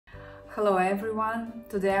Hello everyone!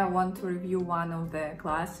 Today I want to review one of the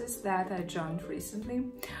classes that I joined recently.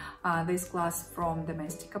 This class from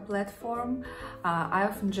Domestika platform. I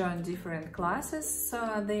often join different classes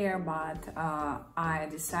there, but I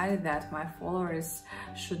decided that my followers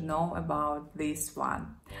should know about this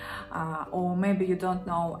one. Or maybe you don't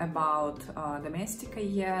know about Domestika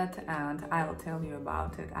yet, and I'll tell you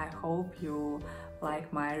about it. I hope you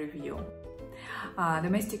like my review.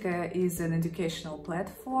 Domestika is an educational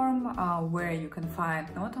platform where you can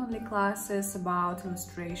find not only classes about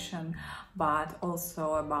illustration, but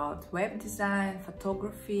also about web design,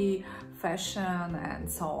 photography, fashion, and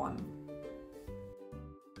so on.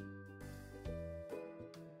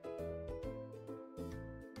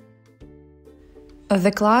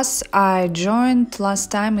 The class I joined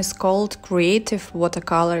last time is called Creative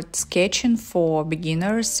Watercolor Sketching for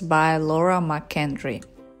Beginners by McKendry.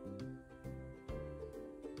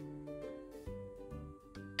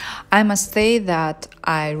 I must say that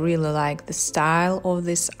I really like the style of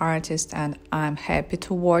this artist and I'm happy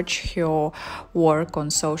to watch her work on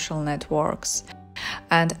social networks.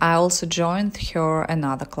 And I also joined her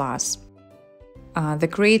another class. The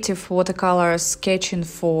Creative Watercolor Sketching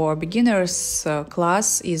for Beginners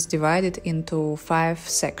class is divided into 5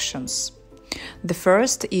 sections. The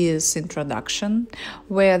first is Introduction,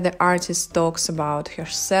 where the artist talks about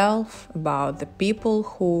herself, about the people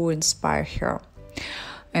who inspire her.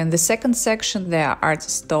 In the second section, the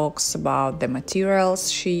artist talks about the materials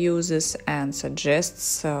she uses and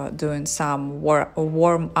suggests doing some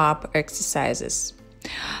warm-up exercises.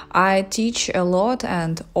 I teach a lot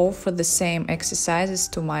and offer the same exercises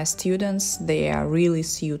to my students. They are really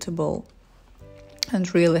suitable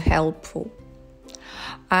and really helpful.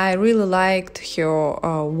 I really liked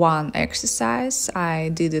her one exercise.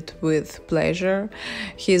 I did it with pleasure.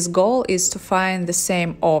 His goal is to find the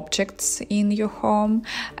same objects in your home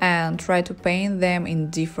and try to paint them in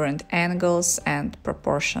different angles and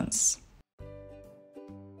proportions.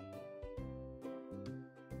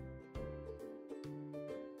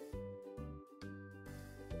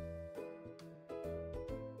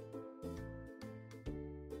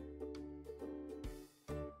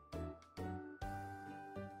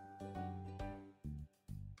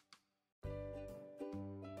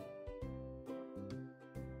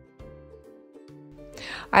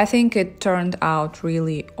 I think it turned out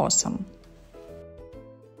really awesome.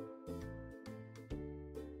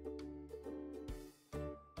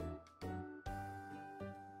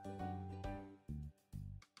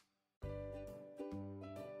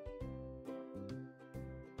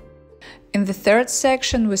 In the third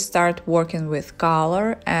section, we start working with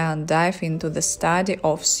color and dive into the study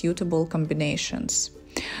of suitable combinations.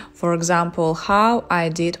 For example, how I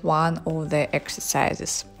did one of the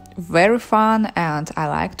exercises. Very fun, and I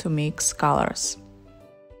like to mix colors.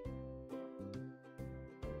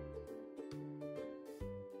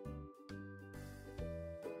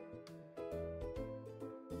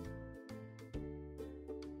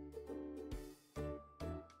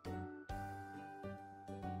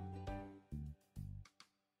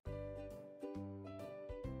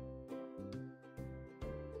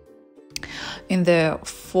 In the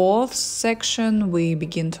fourth section, we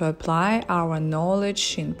begin to apply our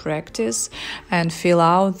knowledge in practice and fill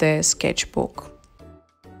out the sketchbook.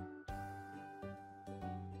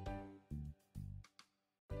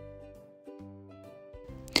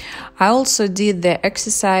 I also did the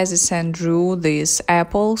exercises and drew these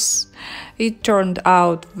apples. It turned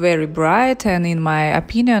out very bright, and in my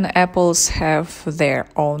opinion, apples have their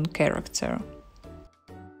own character.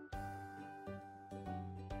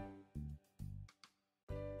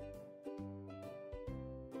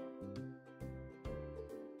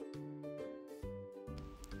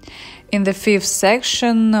 In the fifth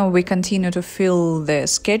section, we continue to fill the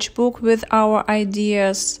sketchbook with our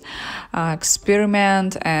ideas,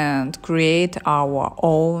 experiment and create our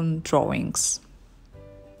own drawings.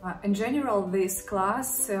 In general, this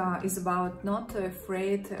class is about not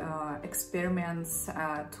afraid experiments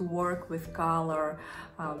to work with color,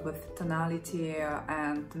 with tonality,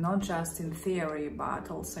 and not just in theory,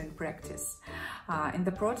 but also in practice. In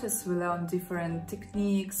the process, we learn different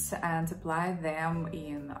techniques and apply them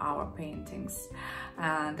in our paintings.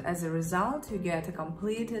 And as a result, you get a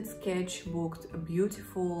completed sketchbook,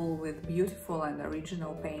 with beautiful and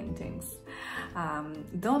original paintings.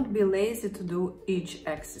 Don't be lazy to do each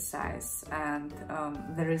exercise, and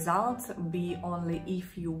the results be only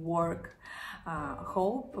if you work.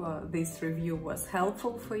 Hope this review was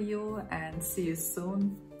helpful for you, and see you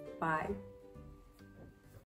soon. Bye.